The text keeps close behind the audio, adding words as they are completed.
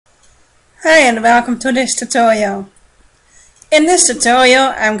Hi and welcome to this tutorial. In this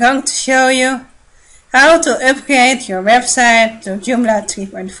tutorial I'm going to show you how to upgrade your website to Joomla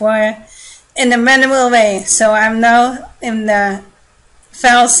 3.4 in a manual way. So I'm now in the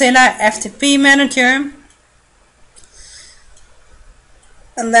Filezilla FTP manager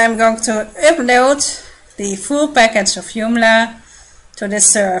and I'm going to upload the full package of Joomla to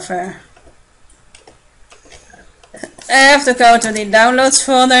this server. I have to go to the downloads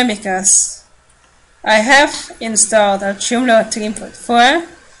folder because I have installed a Joomla 3.4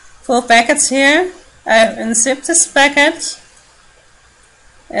 full package here. I have unzipped this package,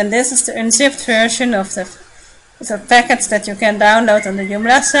 and this is the unzipped version of the package that you can download on the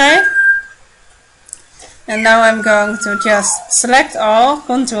Joomla site. And now I'm going to just select all,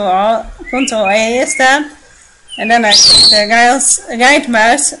 Control A is that, and then I click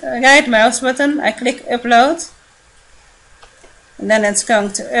the right mouse button, I click upload, and then it's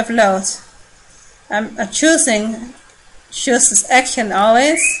going to upload. I'm choosing choose this action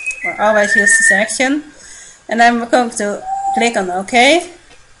always, or always use this action, and I'm going to click on OK,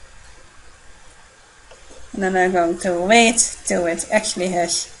 and then I'm going to wait till it actually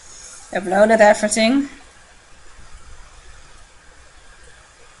has uploaded everything.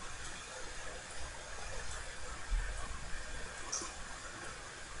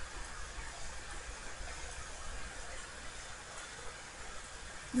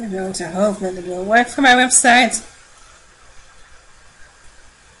 I'm going to hope that it will work for my website.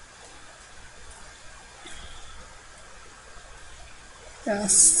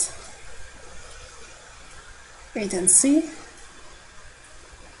 Just wait and see.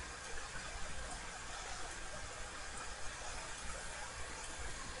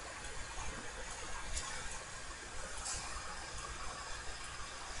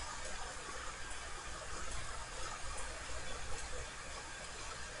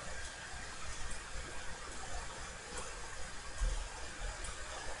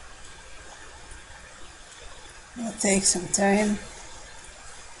 It'll take some time.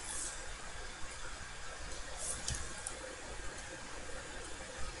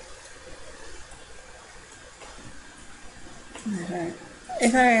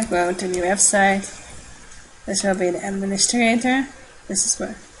 If I go to the website, this will be the administrator. This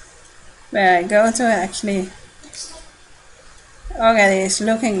is where I go to. Actually, already is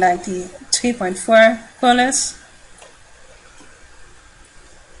looking like the 3.4 colors.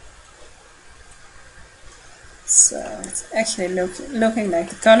 So it's actually looking like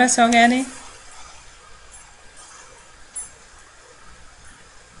the colors already.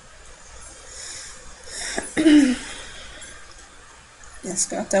 Just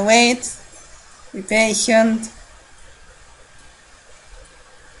got to wait, be patient.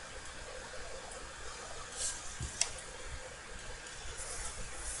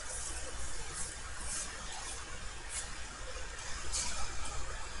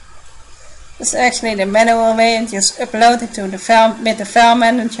 This is actually the manual way, and just upload it to the file with the file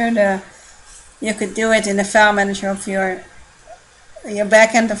manager. You could do it in the file manager of your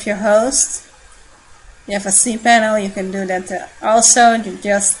backend of your host. You have a cPanel, you can do that also. You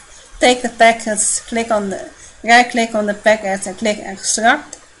just take the package, right click on the package and click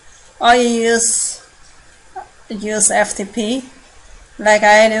extract. Or you use FTP like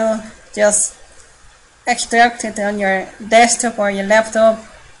I do. Just extract it on your desktop or your laptop.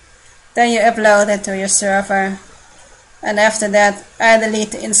 Then you upload it to your server, and after that I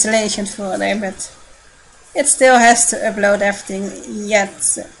delete the installation folder, but it still has to upload everything,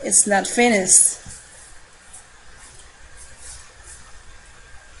 yet it's not finished.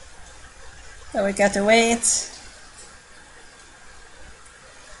 So we got to wait.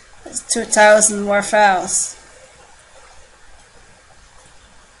 It's 2,000 more files.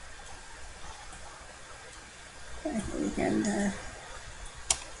 We can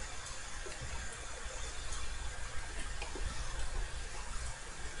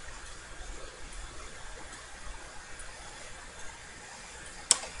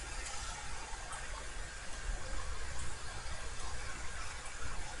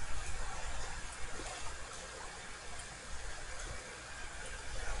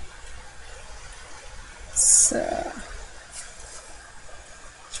so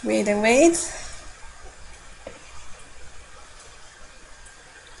wait and wait.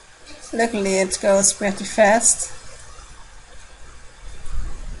 Luckily it goes pretty fast.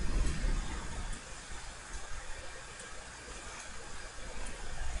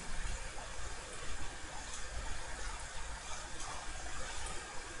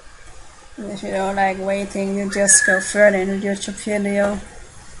 And if you don't like waiting, you just go further in the YouTube video.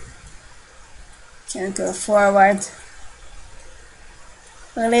 Can go forward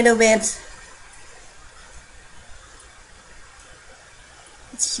a little bit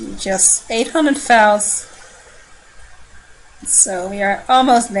just 800 files. So we are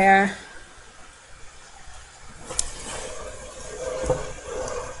almost there.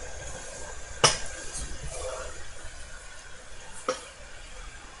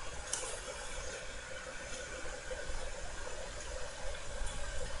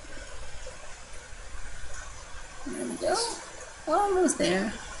 There we go. Almost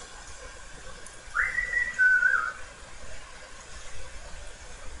there.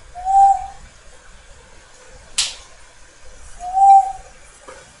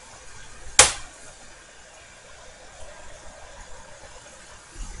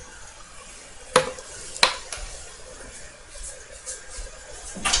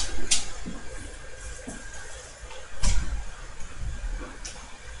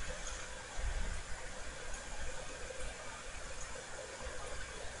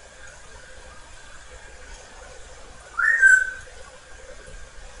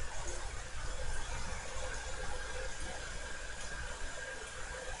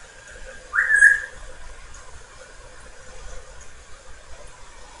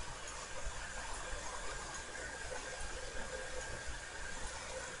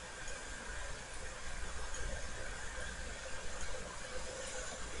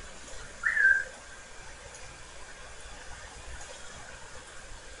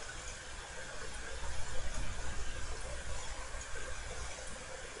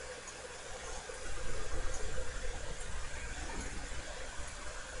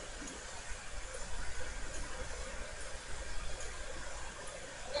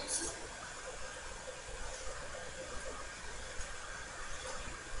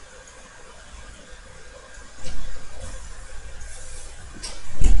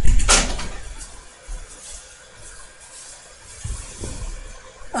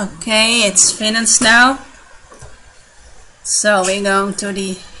 Okay, it's finished now. So we're going to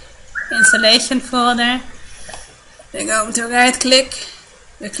the installation folder. We're going to right click.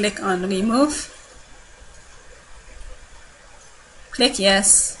 We click on remove. Click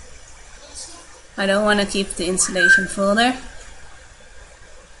yes. I don't want to keep the installation folder.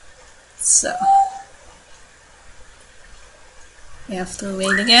 So we have to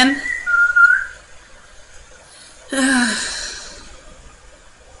wait again.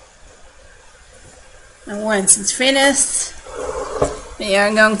 And once it's finished, we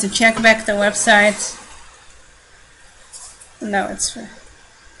are going to check back the website. Now it's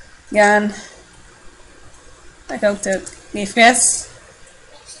gone. I go to refresh.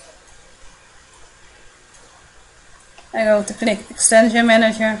 I go to click Extension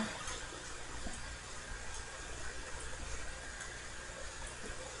Manager.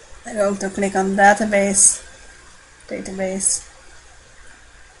 I go to click on database.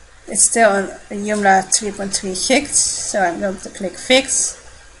 It's still on Joomla 3.3 fixed, so I'm going to click Fix.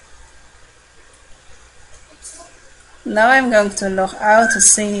 Now I'm going to log out to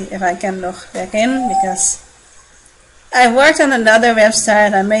see if I can log back in, because I worked on another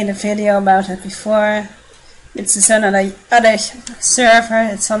website. I made a video about it before. It's on another server.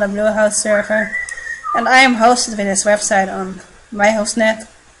 It's on a Bluehost server, and I am hosted with this website on my hostnet.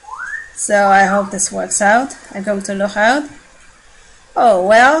 So I hope this works out. I'm going to log out. Oh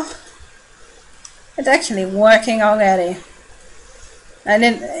well, it's actually working already. And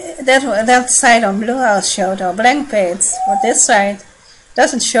then that site on Bluehost showed a blank page, but this site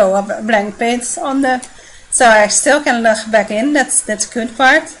doesn't show a blank page on the. So I still can log back in. That's good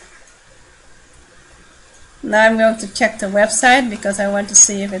part. Now I'm going to check the website because I want to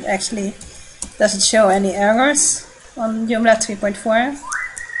see if it actually doesn't show any errors on Joomla 3.4.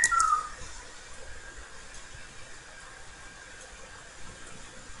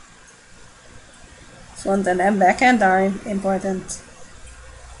 Front-end and back-end are important.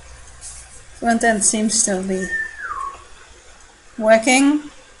 Front-end seems to be working.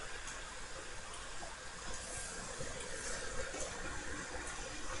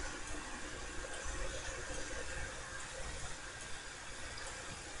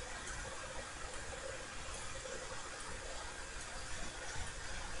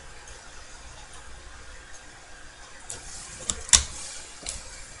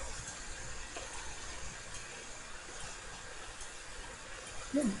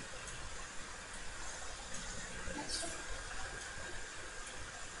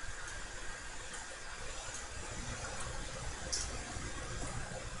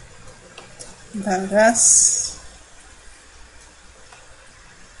 Progress.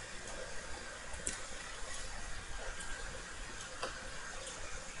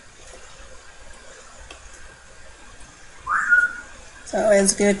 So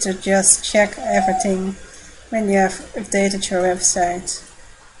it's good to just check everything when you have updated your website.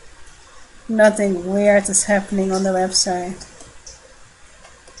 nothing weird is happening on the website.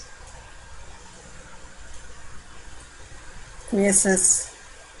 Quizzes,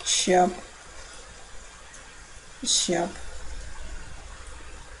 shop,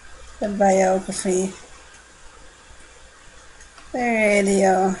 the biography, the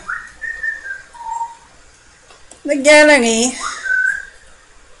radio, the gallery.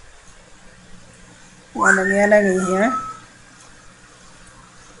 Got a gallery here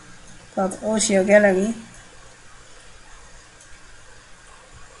called Ocio Gallery.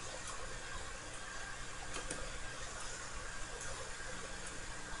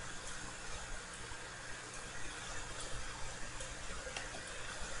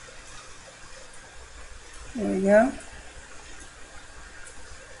 There we go.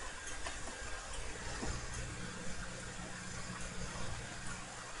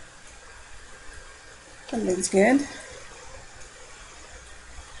 That looks good.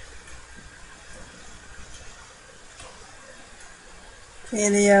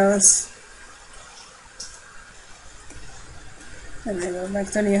 Videos. And then go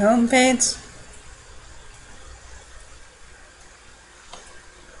back to the home page.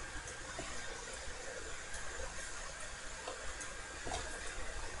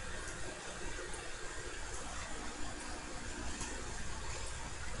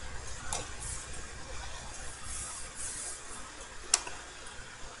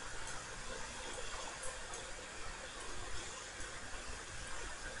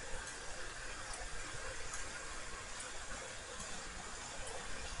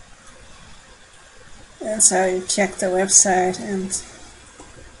 That's how you check the website. And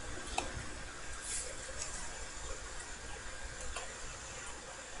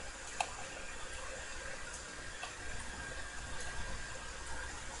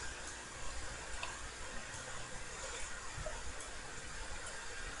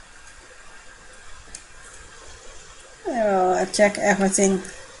I'll check everything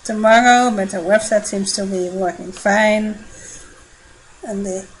tomorrow, but the website seems to be working fine. And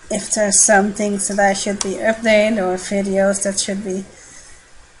if there's some things that I should be updated or videos that should be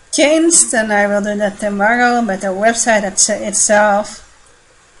changed, then I will do that tomorrow. But the website itself,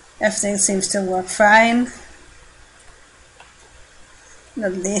 everything seems to work fine.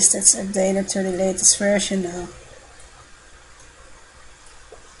 At least it's updated to the latest version now.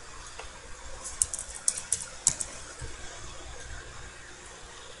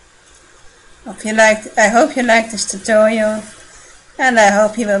 I hope you liked this tutorial, and I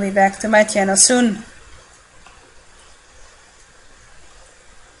hope you will be back to my channel soon.